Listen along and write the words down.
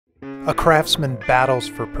A craftsman battles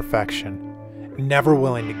for perfection, never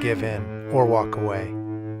willing to give in or walk away.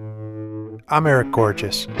 I'm Eric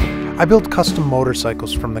Gorges. I build custom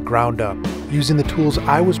motorcycles from the ground up, using the tools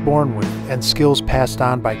I was born with and skills passed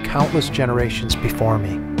on by countless generations before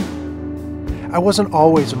me. I wasn't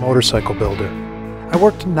always a motorcycle builder. I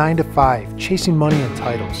worked 9 to 5, chasing money and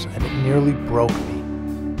titles, and it nearly broke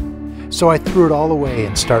me. So I threw it all away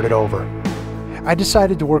and started over. I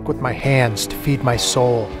decided to work with my hands to feed my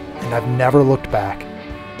soul, and I've never looked back.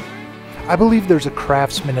 I believe there's a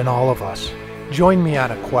craftsman in all of us. Join me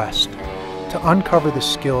on a quest to uncover the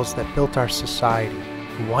skills that built our society,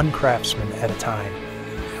 one craftsman at a time.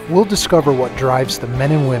 We'll discover what drives the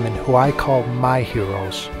men and women who I call my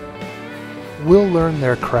heroes. We'll learn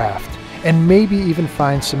their craft and maybe even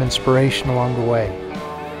find some inspiration along the way.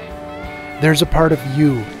 There's a part of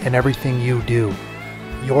you in everything you do,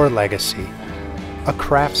 your legacy, a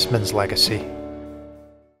craftsman's legacy.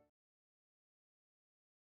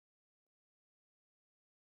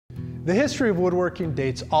 The history of woodworking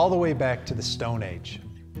dates all the way back to the Stone Age.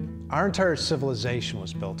 Our entire civilization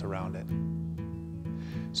was built around it.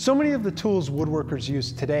 So many of the tools woodworkers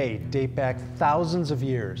use today date back thousands of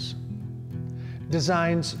years.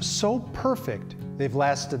 Designs so perfect they've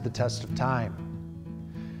lasted the test of time.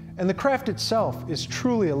 And the craft itself is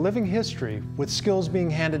truly a living history with skills being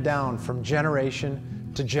handed down from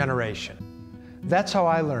generation to generation. That's how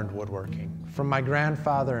I learned woodworking, from my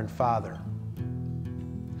grandfather and father.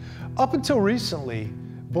 Up until recently,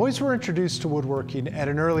 boys were introduced to woodworking at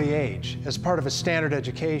an early age as part of a standard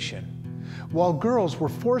education, while girls were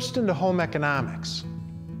forced into home economics.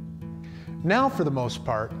 Now, for the most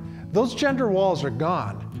part, those gender walls are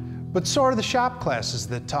gone, but so are the shop classes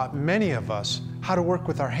that taught many of us how to work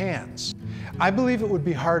with our hands. I believe it would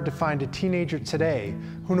be hard to find a teenager today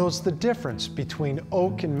who knows the difference between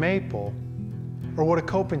oak and maple, or what a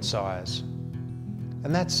coping saw is.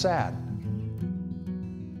 And that's sad.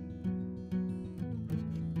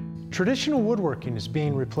 Traditional woodworking is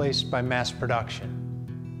being replaced by mass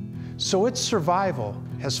production. So its survival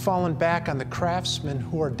has fallen back on the craftsmen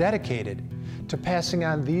who are dedicated to passing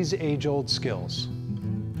on these age-old skills.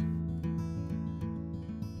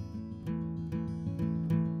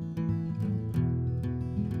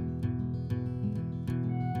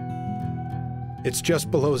 It's just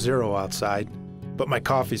below 0 outside, but my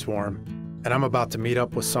coffee's warm, and I'm about to meet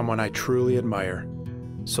up with someone I truly admire.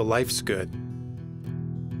 So life's good.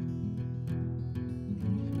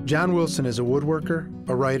 John Wilson is a woodworker,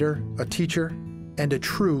 a writer, a teacher, and a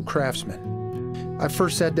true craftsman. I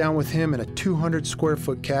first sat down with him in a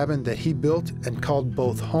 200-square-foot cabin that he built and called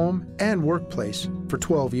both home and workplace for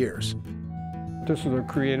 12 years. This is a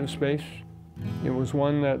creative space. It was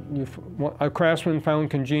one that a craftsman found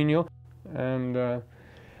congenial, and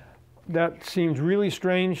that seems really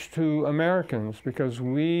strange to Americans because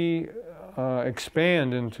we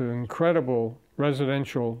expand into incredible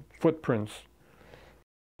residential footprints.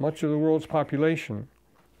 Much of the world's population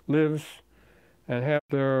lives and have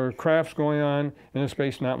their crafts going on in a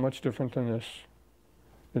space not much different than this.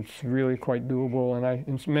 It's really quite doable and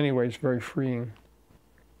in many ways very freeing.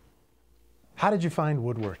 How did you find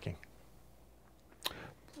woodworking?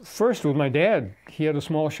 First with my dad. He had a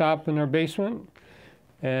small shop in our basement,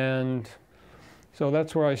 and so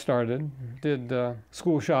that's where I started. Did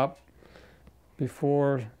school shop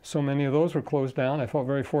before so many of those were closed down. I felt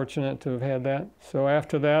very fortunate to have had that. So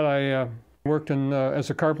after that, I worked as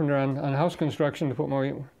a carpenter on house construction to put my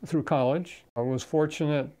way through college. I was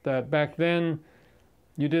fortunate that back then,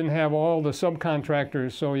 you didn't have all the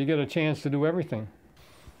subcontractors, so you get a chance to do everything.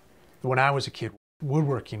 When I was a kid,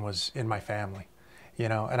 woodworking was in my family, you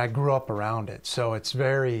know, and I grew up around it. So it's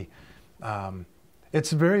very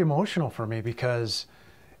emotional for me because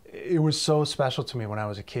it was so special to me when I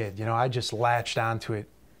was a kid. You know, I just latched onto it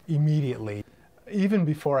immediately. Even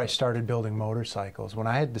before I started building motorcycles, when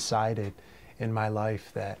I had decided in my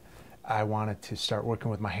life that I wanted to start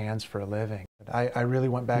working with my hands for a living, I really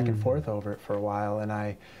went back and forth over it for a while, and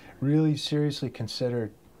I really seriously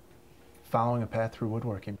considered following a path through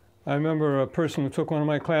woodworking. I remember a person who took one of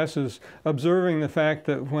my classes observing the fact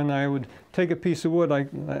that when I would take a piece of wood,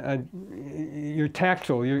 you're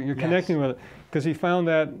tactile, you're connecting with it, because he found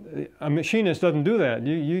that a machinist doesn't do that.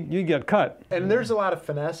 You get cut. And there's a lot of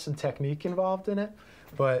finesse and technique involved in it,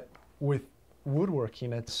 but with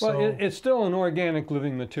woodworking, it's still an organic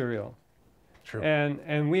living material. True.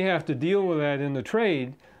 And we have to deal with that in the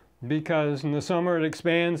trade, because in the summer it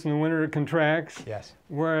expands, in the winter it contracts. Yes.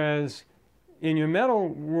 Whereas in your metal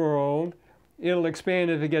world, it'll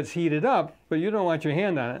expand if it gets heated up, but you don't want your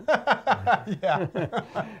hand on it. Yeah.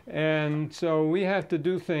 And so we have to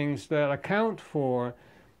do things that account for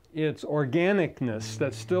its organicness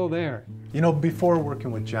that's still there. You know, before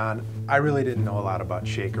working with John, I really didn't know a lot about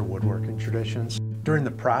Shaker woodworking traditions. During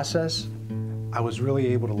the process, I was really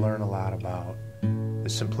able to learn a lot about the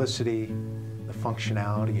simplicity, the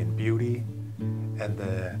functionality and beauty, and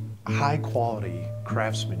the high quality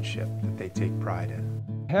craftsmanship that they take pride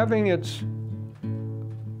in. Having its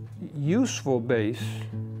useful base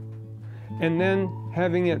and then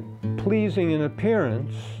having it pleasing in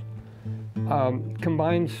appearance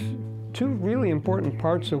combines two really important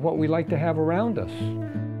parts of what we like to have around us.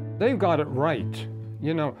 They've got it right,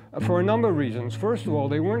 you know, for a number of reasons. First of all,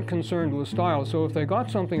 they weren't concerned with style, so if they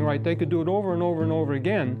got something right, they could do it over and over and over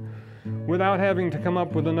again without having to come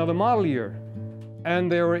up with another model year.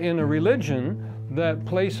 And they were in a religion that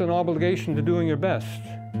placed an obligation to doing your best.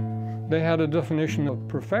 They had a definition of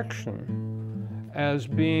perfection as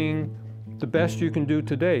being the best you can do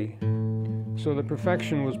today. So the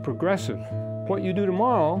perfection was progressive. What you do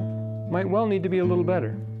tomorrow might well need to be a little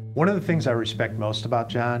better. One of the things I respect most about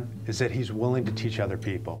John is that he's willing to teach other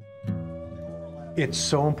people. It's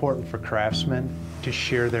so important for craftsmen to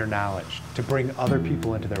share their knowledge, to bring other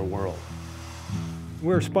people into their world.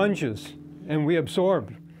 We're sponges, and we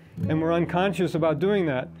absorb, and we're unconscious about doing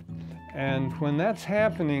that. And when that's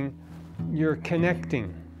happening, you're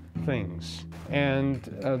connecting things. And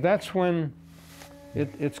that's when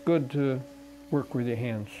it's good to work with your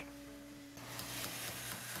hands.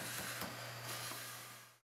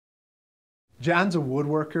 John's a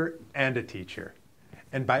woodworker and a teacher.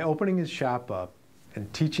 And by opening his shop up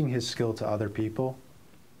and teaching his skill to other people,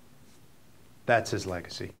 that's his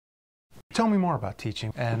legacy. Tell me more about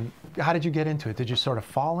teaching, and how did you get into it? Did you sort of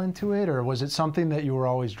fall into it, or was it something that you were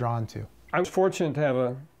always drawn to? I was fortunate to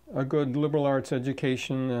have a good liberal arts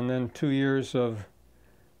education and then 2 years of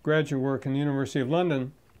graduate work in the University of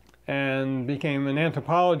London, and became an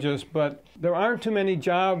anthropologist, but there aren't too many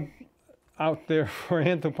jobs out there for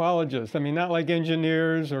anthropologists. I mean, not like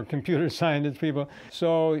engineers or computer science people.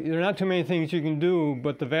 So there are not too many things you can do,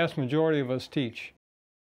 but the vast majority of us teach.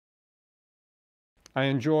 I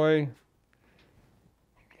enjoy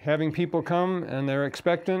having people come and they're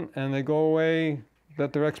expectant and they go away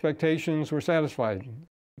that their expectations were satisfied.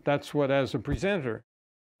 That's what, as a presenter,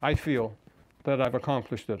 I feel that I've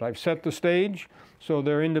accomplished it. I've set the stage so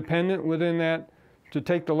they're independent within that to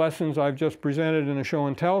take the lessons I've just presented in a show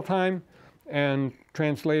and tell time and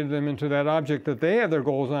translated them into that object that they have their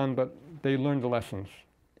goals on, but they learned the lessons.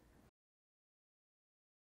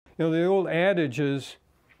 You know, the old adage is,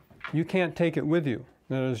 you can't take it with you.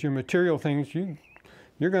 That is, your material things,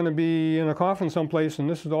 you're going to be in a coffin someplace and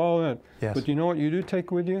this is all it. Yes. But you know what you do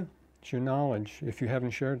take with you? It's your knowledge, if you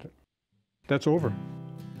haven't shared it. That's over.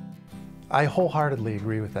 I wholeheartedly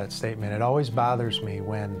agree with that statement. It always bothers me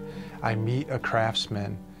when I meet a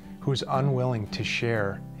craftsman who's unwilling to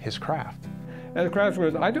share his craft. As a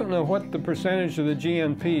craftsman, I don't know what the percentage of the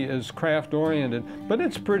GNP is craft-oriented, but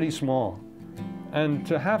it's pretty small. And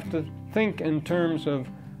to have to think in terms of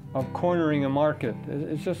cornering a market,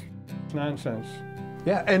 it's just nonsense.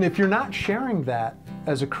 Yeah, and if you're not sharing that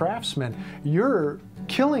as a craftsman, you're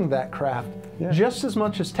killing that craft just as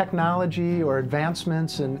much as technology or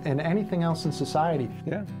advancements and anything else in society.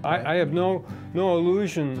 Yeah, I have no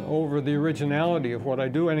illusion over the originality of what I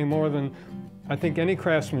do any more than I think any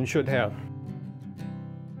craftsman should have.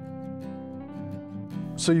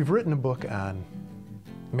 So you've written a book on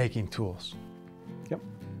making tools. Yep.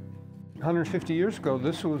 150 years ago,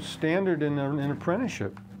 this was standard in an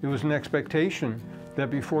apprenticeship. It was an expectation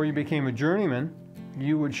that before you became a journeyman,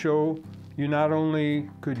 you would show you not only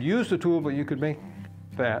could use the tool, but you could make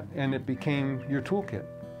that, and it became your toolkit.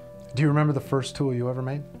 Do you remember the first tool you ever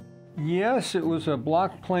made? Yes, it was a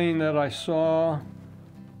block plane that I saw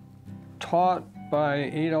taught by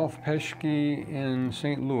Adolf Peschke in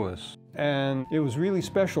St. Louis. And it was really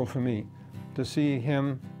special for me to see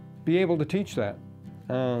him be able to teach that.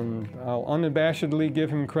 And I'll unabashedly give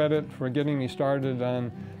him credit for getting me started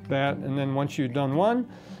on that. And then once you've done one,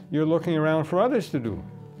 you're looking around for others to do.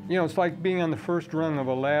 You know, it's like being on the first rung of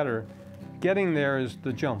a ladder. Getting there is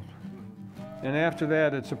the jump. And after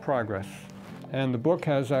that, it's a progress. And the book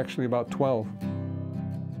has actually about 12.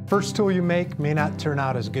 First tool you make may not turn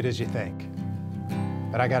out as good as you think.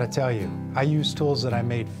 But I gotta tell you, I use tools that I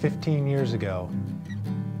made 15 years ago.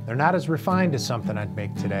 They're not as refined as something I'd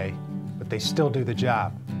make today, but they still do the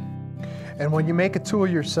job. And when you make a tool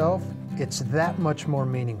yourself, it's that much more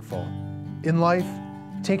meaningful. In life,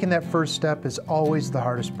 taking that first step is always the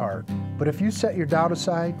hardest part. But if you set your doubt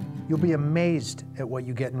aside, you'll be amazed at what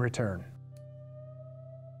you get in return.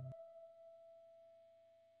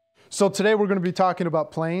 So today we're going to be talking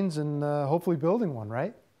about planes and hopefully building one,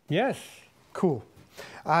 right? Yes. Cool.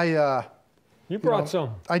 You brought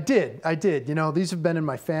some. I did. You know, these have been in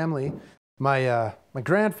my family. My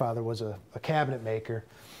grandfather was a cabinet maker,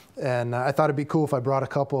 and I thought it'd be cool if I brought a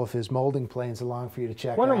couple of his molding planes along for you to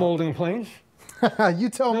check out. What are molding planes? You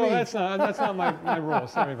tell me. No, that's not my role.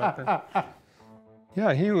 Sorry about that.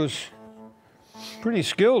 Yeah, he was pretty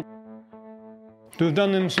skilled to have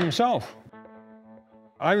done them himself.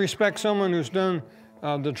 I respect someone who's done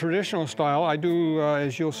the traditional style. I do,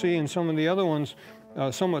 as you'll see in some of the other ones,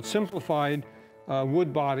 somewhat simplified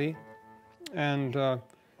wood body, and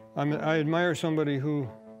I admire somebody who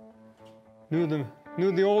knew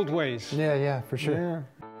the old ways. Yeah, for sure.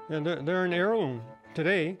 Yeah, they're an heirloom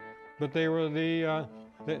today, but they were they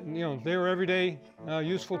were everyday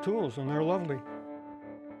useful tools, and they're lovely.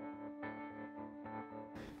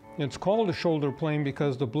 It's called a shoulder plane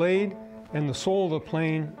because the blade and the sole of the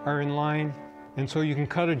plane are in line, and so you can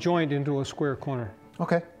cut a joint into a square corner.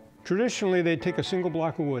 Okay. Traditionally, they'd take a single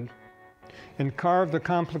block of wood and carve the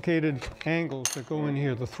complicated angles that go in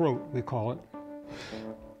here, the throat, we call it,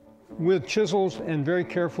 with chisels and very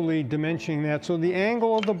carefully dimensioning that. So the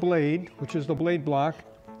angle of the blade, which is the blade block,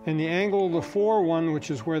 and the angle of the fore one,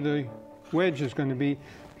 which is where the wedge is going to be,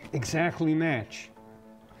 exactly match.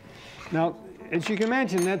 Now, as you can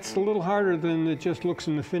imagine, that's a little harder than it just looks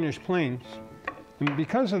in the finished planes. And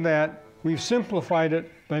because of that, we've simplified it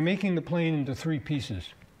by making the plane into 3 pieces.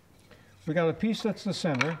 We got a piece that's the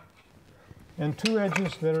center, and 2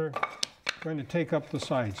 edges that are going to take up the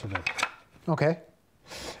sides of it. Okay.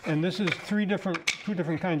 And this is 2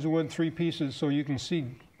 different kinds of wood, 3 pieces, so you can see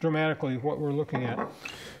dramatically what we're looking at.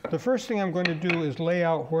 The first thing I'm going to do is lay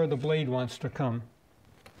out where the blade wants to come.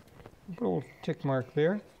 A little tick mark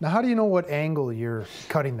there. Now, how do you know what angle you're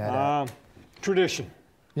cutting that at? Tradition.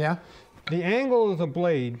 Yeah? The angle of the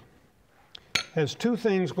blade has 2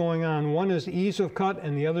 things going on. One is ease of cut,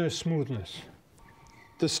 and the other is smoothness.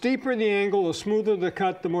 The steeper the angle, the smoother the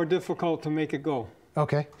cut, the more difficult to make it go.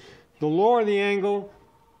 Okay. The lower the angle,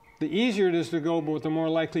 the easier it is to go, but the more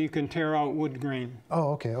likely you can tear out wood grain.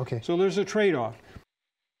 Oh, okay. So there's a trade-off.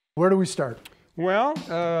 Where do we start? Well,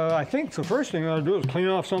 I think the first thing I ought to do is clean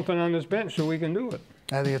off something on this bench so we can do it.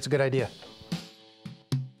 I think it's a good idea.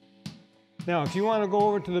 Now, if you want to go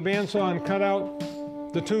over to the bandsaw and cut out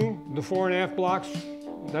the 4 1/2 blocks,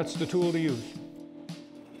 that's the tool to use.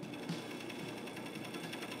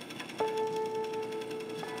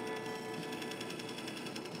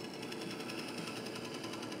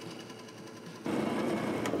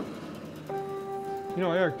 You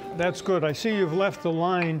know, Eric, that's good. I see you've left the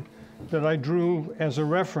line that I drew as a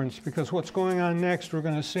reference, because what's going on next, we're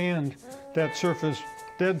going to sand that surface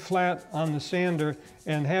dead flat on the sander,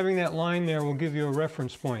 and having that line there will give you a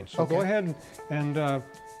reference point. So okay. Go ahead and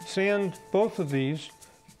sand both of these,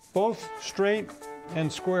 both straight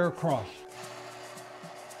and square across.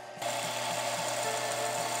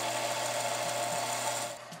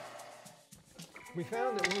 We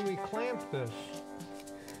found that when we clamp this,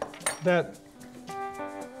 that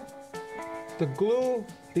the glue,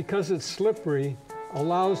 because it's slippery,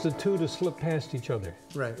 allows the 2 to slip past each other.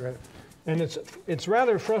 Right. And it's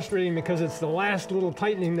rather frustrating because it's the last little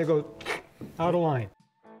tightening that goes out of line.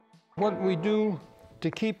 What we do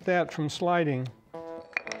to keep that from sliding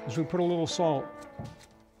is we put a little salt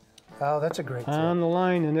Oh, that's a great tip. on the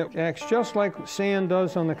line, and it acts just like sand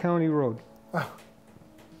does on the county road. Oh,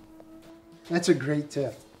 that's a great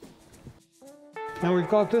tip. Now we've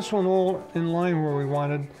got this one all in line where we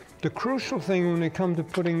wanted. The crucial thing when we come to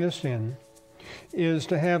putting this in is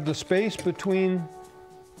to have the space between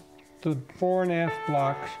the 4 1/2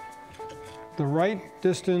 blocks, the right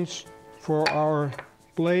distance for our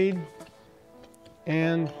blade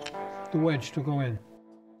and the wedge to go in.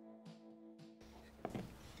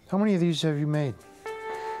 How many of these have you made?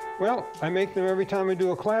 Well, I make them every time I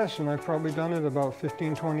do a class, and I've probably done it about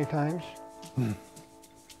 15, 20 times.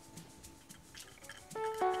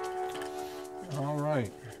 All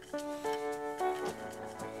right.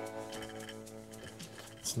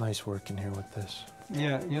 It's nice working here with this.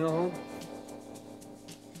 Yeah, you know,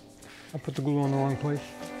 I put the glue on the wrong place.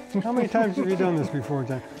 How many times have you done this before,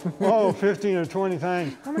 John? Oh, 15 or 20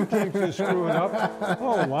 times. How many times do you screw it up?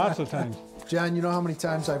 Oh, lots of times. John, you know how many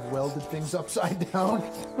times I've welded things upside down?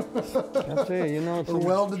 That's it, you know. It's or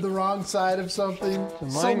welded the wrong side of something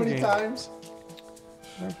so many times.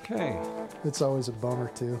 Okay. It's always a bummer,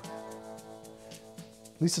 too.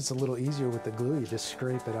 At least it's a little easier with the glue. You just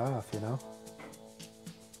scrape it off, you know?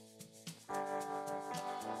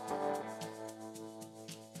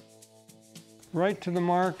 Right to the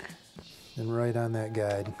mark. And right on that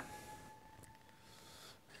guide.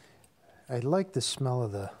 I like the smell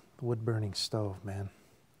of the wood-burning stove, man.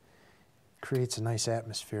 creates a nice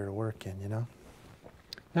atmosphere to work in, you know?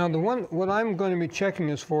 Now what I'm going to be checking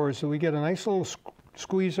this for is that we get a nice little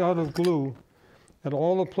squeeze out of glue at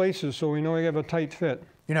all the places so we know we have a tight fit.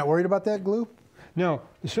 You're not worried about that glue? No,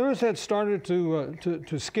 as soon as that started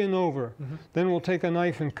to skin over, then we'll take a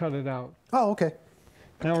knife and cut it out. Oh, okay.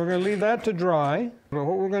 Now we're going to leave that to dry, but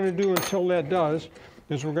what we're going to do until that does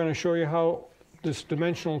is we're going to show you how this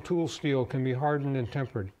dimensional tool steel can be hardened and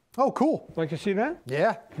tempered. Oh, cool. Like to see that?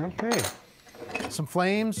 Yeah. Okay. Some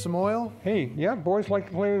flames, some oil. Hey, yeah, boys like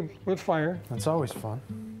to play with fire. That's always fun.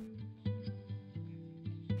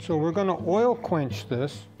 So we're going to oil quench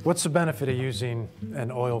this. What's the benefit of using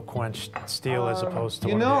an oil quenched steel as opposed to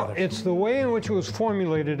you one know, of the others? it's the way in which it was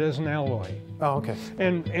formulated as an alloy. Oh, okay.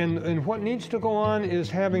 And what needs to go on is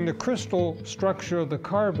having the crystal structure of the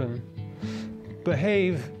carbon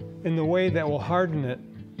behave in the way that will harden it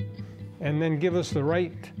and then give us the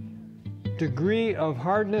right degree of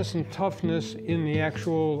hardness and toughness in the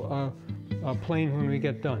actual plane when we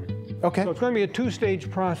get done. Okay. So it's going to be a two-stage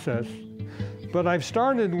process, but I've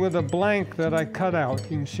started with a blank that I cut out.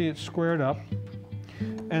 You can see it's squared up.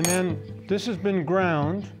 And then this has been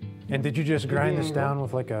ground. And did you just grind this down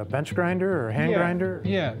with like a bench grinder or a hand grinder?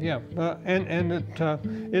 Yeah. And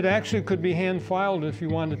it actually could be hand filed if you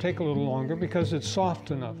wanted to take a little longer because it's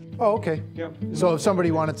soft enough. Oh, okay. Yep. So if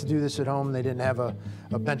somebody wanted to do this at home, they didn't have a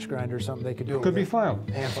bench grinder or something, they could do it Could with be filed.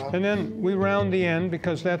 hand filed? And then we round the end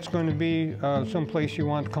because that's going to be someplace you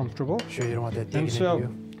want comfortable. Sure, you don't want that digging And so into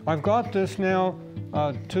you. I've got this now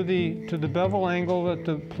to the bevel angle that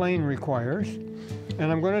the plane requires. And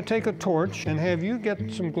I'm going to take a torch and have you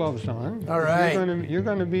get some gloves on. All right. You're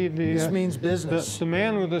going to be This means business. the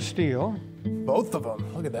man with the steel. Both of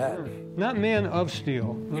them. Look at that. Not man of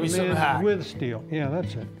steel. Give me something hot. Man with steel. Yeah,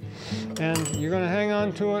 that's it. And you're going to hang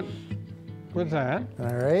on to it with that.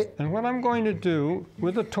 All right. And what I'm going to do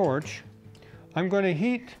with a torch, I'm going to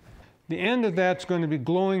heat, the end of that's going to be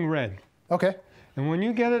glowing red. Okay. And when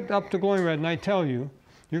you get it up to glowing red, and I tell you,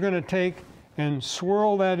 you're going to take and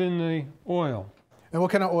swirl that in the oil. And what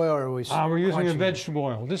kind of oil are we We're using a quenching? vegetable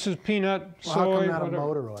oil. This is peanut, Well, soy, how come not whatever. a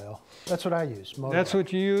motor oil? That's what I use. Motor That's oil.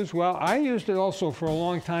 what you use? Well, I used it also for a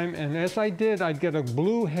long time, and as I did, I'd get a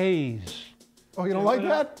blue haze. Oh, you don't like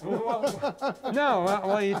that? No,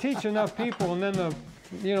 well, you teach enough people, and then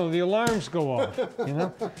the alarms go off, you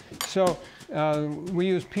know? So we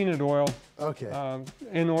use peanut oil Okay.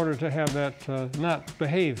 in order to have that not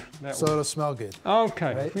behave that So way. it'll smell good.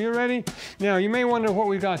 Okay, Right? you ready? Now, you may wonder what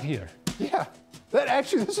we got here. Yeah.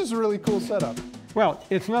 This is a really cool setup. Well,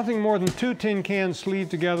 it's nothing more than 2 tin cans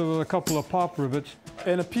sleeved together with a couple of pop rivets.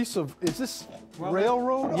 And a piece of, is this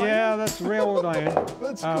railroad iron? Yeah, that's railroad iron.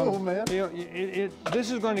 That's cool, man. You know,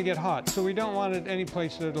 this is going to get hot, so we don't want it any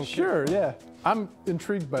place that it'll. Sure, yeah. I'm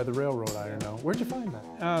intrigued by the railroad iron now. Where'd you find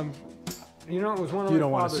that? You know, it was one of You my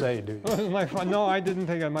don't want to father's. say, do you? It was no, I didn't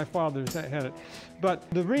take it. My father had it. But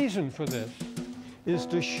the reason for this is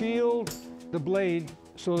to shield the blade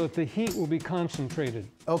so that the heat will be concentrated.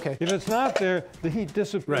 Okay. If it's not there, the heat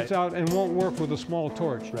dissipates Right. out and won't work with a small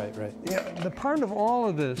torch. Right. Yeah, the part of all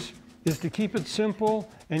of this is to keep it simple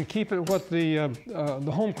and keep it what the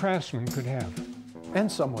home craftsman could have.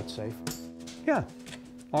 And somewhat safe. Yeah.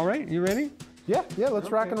 All right, you ready? Yeah,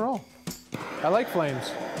 let's rock and roll. I like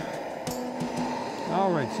flames.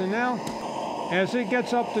 All right, so now, as it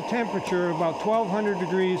gets up to temperature, about 1200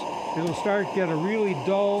 degrees, it'll start to get a really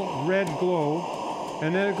dull red glow.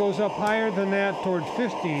 And then it goes up higher than that toward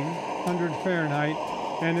 1500 Fahrenheit,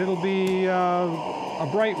 and it'll be a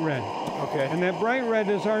bright red. Okay. And that bright red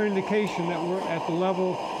is our indication that we're at the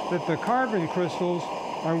level that the carbon crystals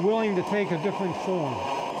are willing to take a different form.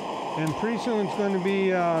 And pretty soon it's going to be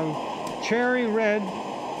cherry red,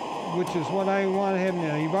 which is what I want to have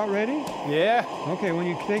now. You about ready? Yeah. Okay, when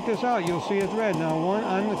you take this out, you'll see it's red. Now,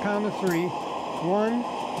 on the count of 3. 1,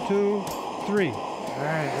 2, 3. All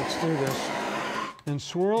right, let's do this. And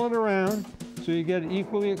swirl it around so you get it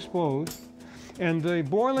equally exposed. And the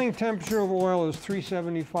boiling temperature of oil is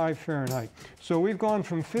 375 Fahrenheit. So we've gone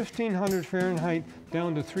from 1500 Fahrenheit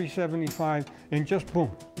down to 375 and just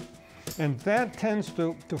boom. And that tends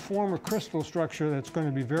to form a crystal structure that's going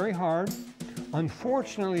to be very hard.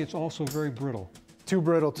 Unfortunately, it's also very brittle. Too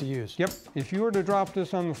brittle to use. Yep, if you were to drop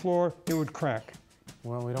this on the floor, it would crack.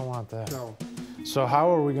 Well, we don't want that. No. So how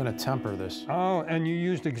are we going to temper this? Oh, and you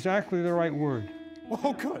used exactly the right word.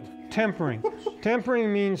 Oh, good. Tempering.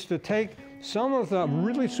 Tempering means to take some of the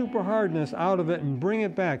really super hardness out of it and bring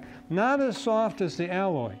it back. Not as soft as the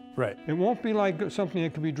alloy. Right. It won't be like something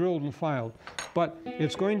that could be drilled and filed, but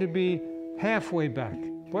it's going to be halfway back.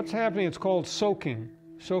 What's happening, it's called soaking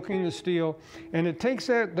the steel, and it takes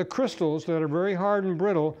the crystals that are very hard and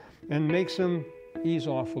brittle and makes them ease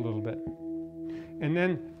off a little bit. And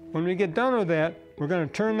then when we get done with that, we're going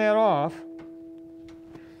to turn that off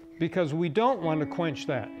because we don't want to quench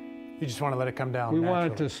that. You just want to let it come down We naturally.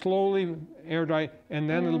 want it to slowly air dry, and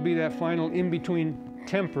then it'll be that final in-between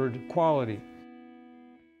tempered quality.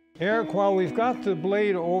 Eric, while we've got the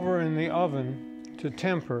blade over in the oven to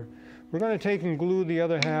temper, we're going to take and glue the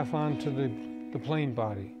other half onto the plane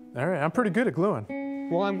body. All right, I'm pretty good at gluing.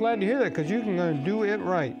 Well, I'm glad to hear that because you're going to do it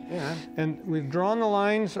right. Yeah. And we've drawn the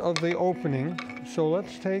lines of the opening, so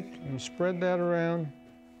let's take and spread that around.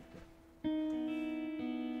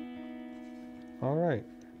 All right.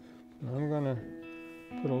 I'm going to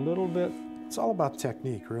put a little bit. It's all about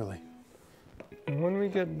technique, really. And when we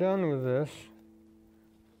get done with this,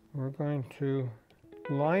 we're going to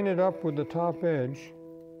line it up with the top edge.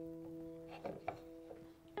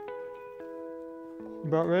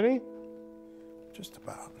 About ready? Just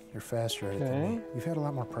about. You're faster at it Okay. than me. You've had a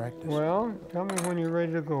lot more practice. Well, tell me when you're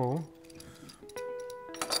ready to go.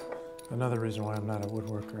 Another reason why I'm not a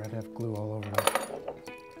woodworker, I'd have glue all over me.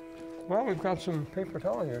 Well, we've got some paper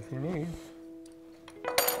towel here if you need.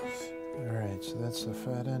 All right, so that's the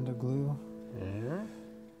fat end of glue. Yeah.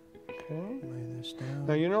 Okay. Lay this down.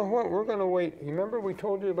 Now, you know what? We're going to wait. You remember we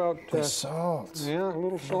told you about... The salt. Yeah, a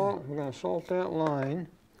little salt. We're going to salt that line.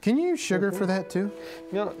 Can you use sugar for that too?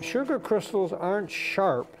 Now, sugar crystals aren't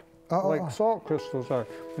sharp like salt crystals are.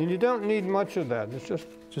 And you don't need much of that. It's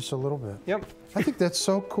just a little bit. Yep. I think that's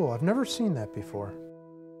so cool. I've never seen that before.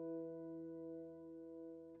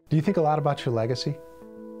 Do you think a lot about your legacy?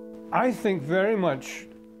 I think very much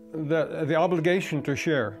that the obligation to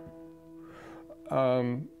share.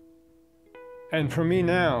 And for me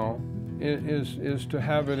now, is to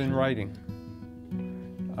have it in writing.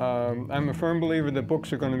 I'm a firm believer that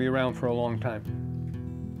books are going to be around for a long time.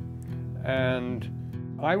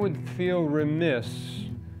 And I would feel remiss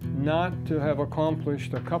not to have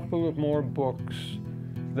accomplished a couple of more books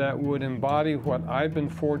that would embody what I've been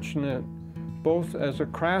fortunate, both as a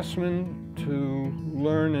craftsman to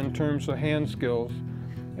learn in terms of hand skills,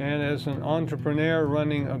 and as an entrepreneur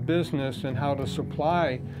running a business and how to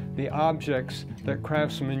supply the objects that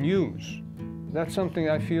craftsmen use. That's something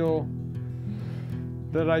I feel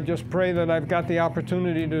that I just pray that I've got the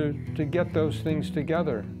opportunity to get those things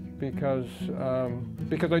together because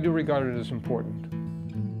I do regard it as important.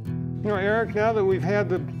 You know, Eric, now that we've had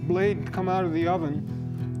the blade come out of the oven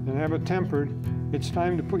and have it tempered, it's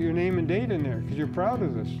time to put your name and date in there because you're proud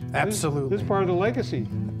of this. Absolutely. This is part of the legacy.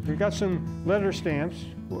 We've got some letter stamps.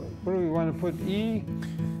 What do we want to put? E?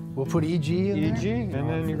 We'll put EG in there. EG, and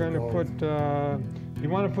then you're going to put, you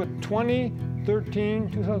want to put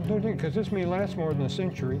 2013, 2013, because this may last more than a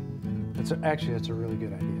century. Actually, that's a really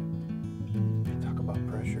good idea. Talk about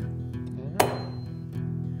pressure. Yeah.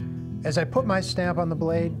 As I put my stamp on the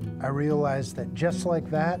blade, I realized that just like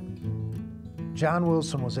that, John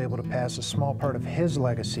Wilson was able to pass a small part of his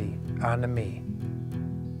legacy on to me.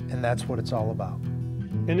 And that's what it's all about.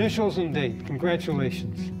 Initials and date.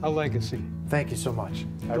 Congratulations. A legacy. Thank you so much.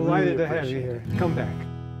 Delighted to have you here. Come back.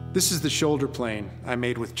 This is the shoulder plane I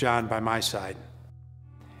made with John by my side.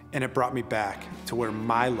 And it brought me back to where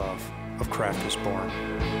my love of craft was born.